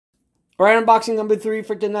Alright, unboxing number 3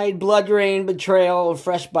 for tonight. Bloodrayne Betrayal,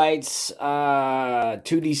 Fresh Bites,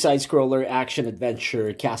 2D side-scroller,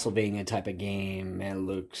 action-adventure, Castlevania type of game. Man, it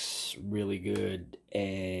looks really good.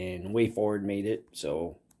 And WayForward made it,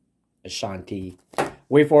 so Ashanti.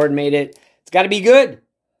 WayForward made it. It's got to be good.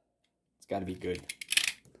 It's got to be good.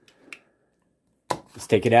 Let's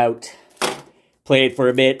take it out. Play it for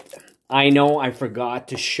a bit. I know I forgot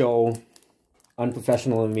to show...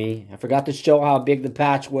 Unprofessional of me. I forgot to show how big the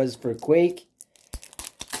patch was for Quake.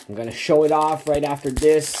 I'm going to show it off right after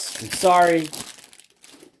this. I'm sorry.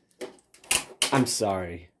 I'm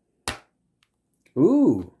sorry.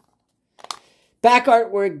 Ooh. Back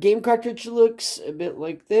artwork. Game cartridge looks a bit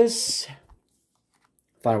like this.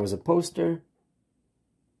 Thought it was a poster.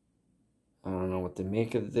 I don't know what to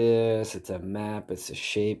make of this. It's a map. It's a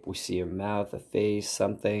shape. We see a mouth, a face,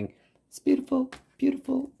 something. It's beautiful.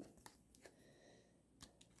 Beautiful.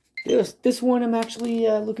 This one, I'm actually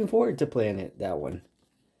looking forward to playing it, that one.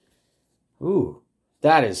 Ooh,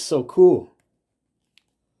 that is so cool.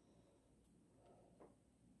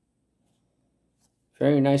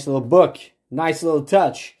 Very nice little book. Nice little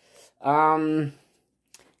touch. Card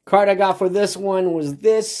I got for this one was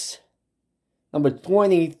this. Number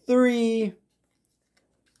 23.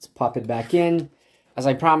 Let's pop it back in. As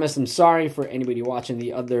I promised, I'm sorry for anybody watching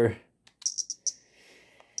the other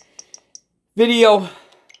video.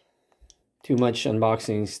 Too much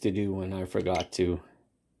unboxings to do and I forgot to.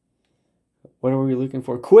 What are we looking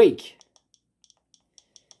for? Quake.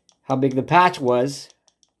 How big the patch was.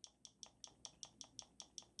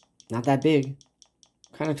 Not that big.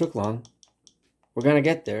 Kind of took long. We're going to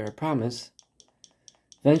get there, I promise.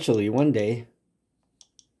 Eventually, one day.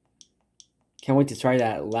 Can't wait to try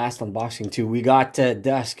that last unboxing too. We got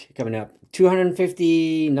Dusk coming up.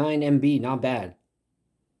 259 MB, not bad.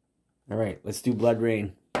 Alright, let's do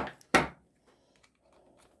Bloodrayne.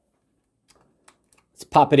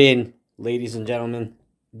 Pop it in, ladies and gentlemen.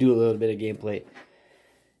 Do a little bit of gameplay.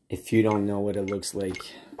 If you don't know what it looks like,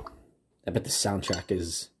 I bet the soundtrack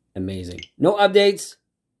is amazing. No updates.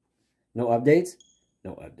 No updates.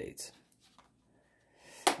 No updates.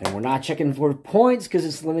 And we're not checking for points because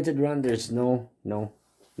it's limited run. There's no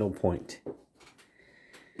point.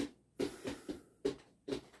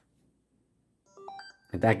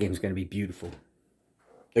 And that game's going to be beautiful.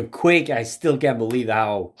 The Quake, I still can't believe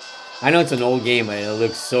how... I know it's an old game, but it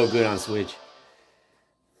looks so good on Switch.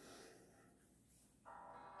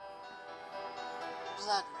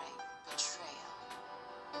 Bloodrayne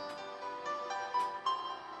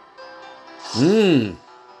Betrayal.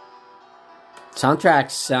 Soundtrack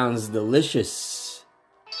sounds delicious.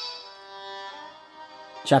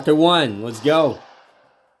 Chapter 1, let's go.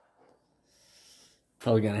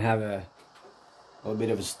 Probably gonna have a little bit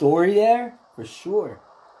of a story there, for sure.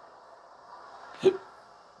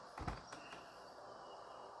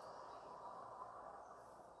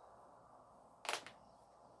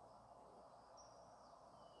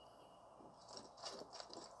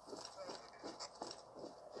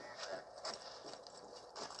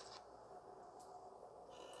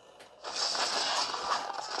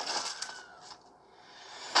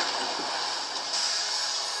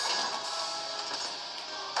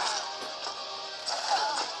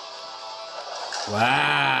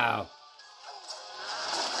 Wow.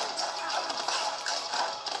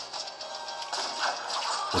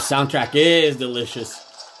 The soundtrack is delicious.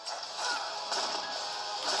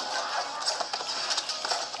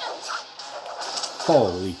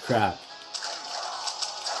 Holy crap.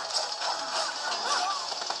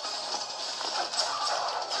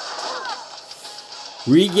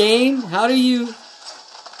 Regain? How do you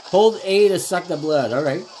hold A to suck the blood?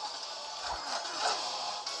 Alright.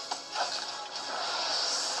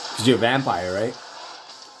 Because you're a vampire, right?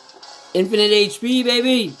 Infinite HP,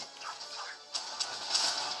 baby!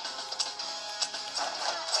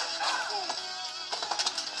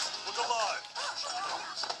 Look alive!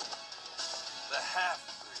 The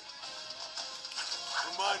half-breed.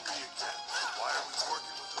 Remind me again, why are we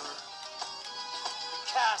working with her?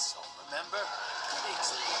 Castle, remember?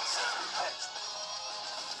 Makes it perpetual.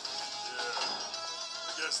 Yeah.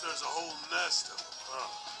 I guess there's a whole nest of them, huh?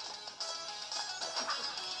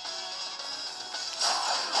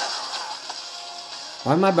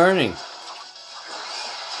 Why am I burning?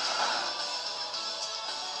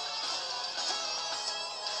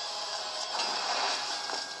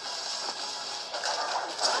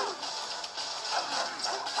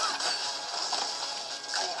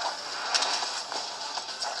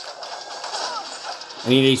 I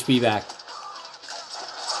need HP back.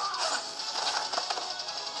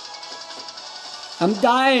 I'm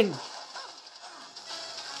dying.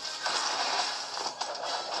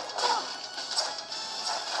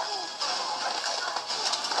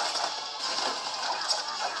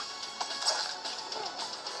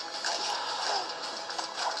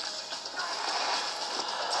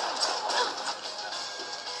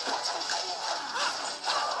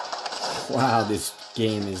 Wow, this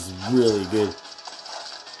game is really good. So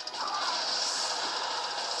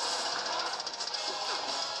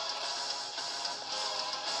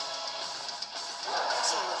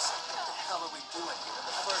listen, what the hell are we doing here in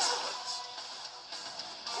the first place?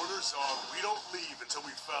 Orders are, we don't leave until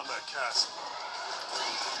we found that castle.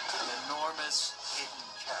 An enormous hidden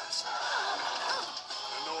castle.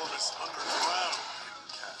 An enormous underground hidden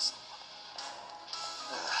castle.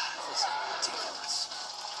 This is ridiculous.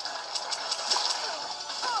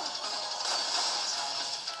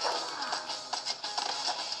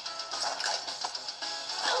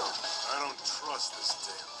 I don't trust this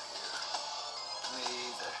damn here. Me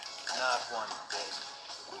either. Not one bit.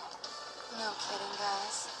 No kidding,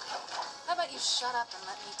 guys. How about you shut up and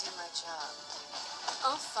let me do my job?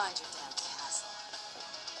 I'll find your damn castle.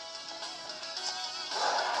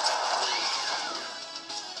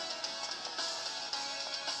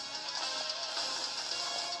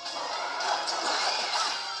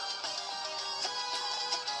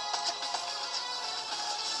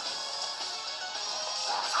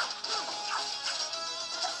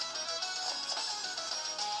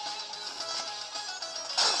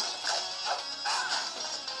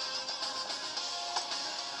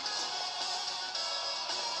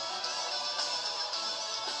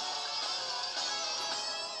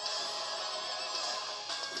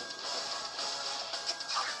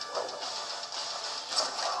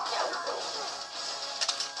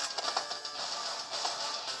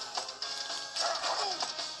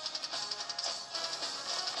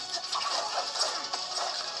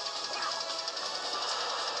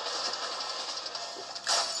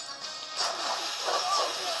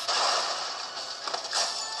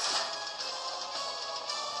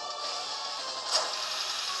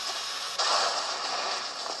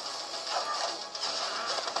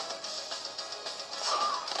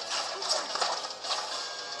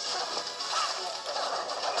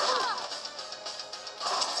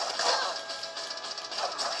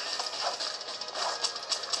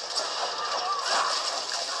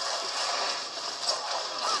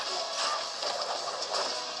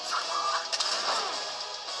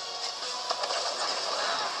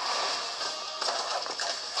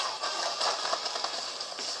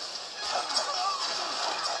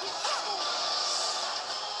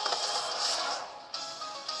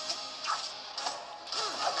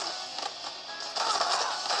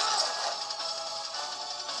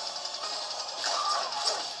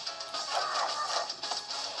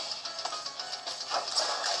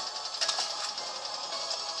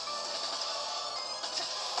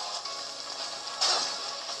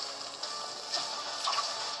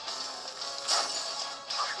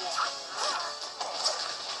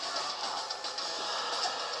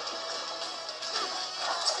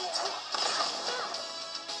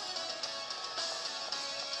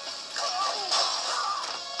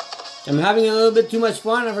 I'm having a little bit too much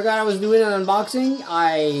fun. I forgot I was doing an unboxing.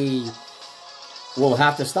 I will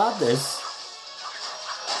have to stop this.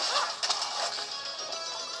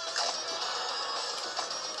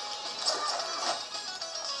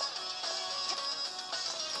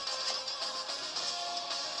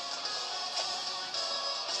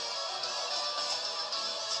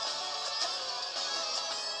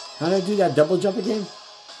 How did I do that double jump again?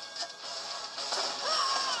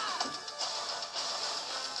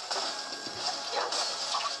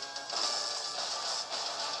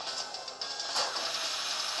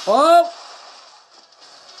 Oh!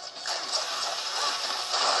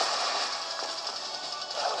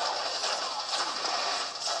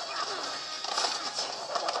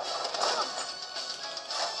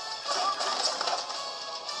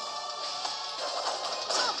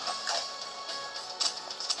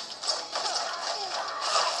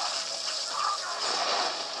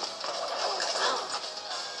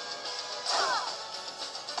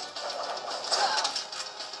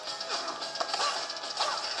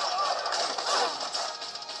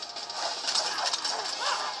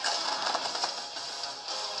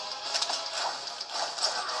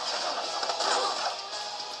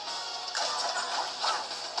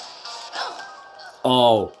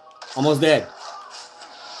 Oh, almost dead.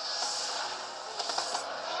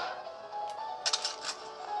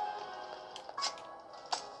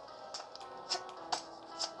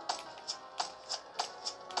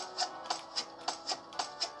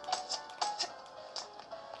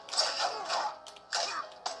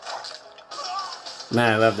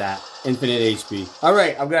 Man, I love that. Infinite HP.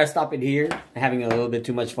 Alright, I'm going to stop it here. I'm having a little bit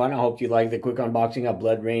too much fun. I hope you like the quick unboxing of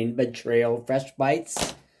Bloodrayne Betrayal Fresh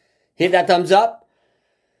Bites. Hit that thumbs up.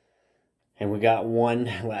 And we got one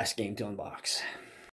last game to unbox.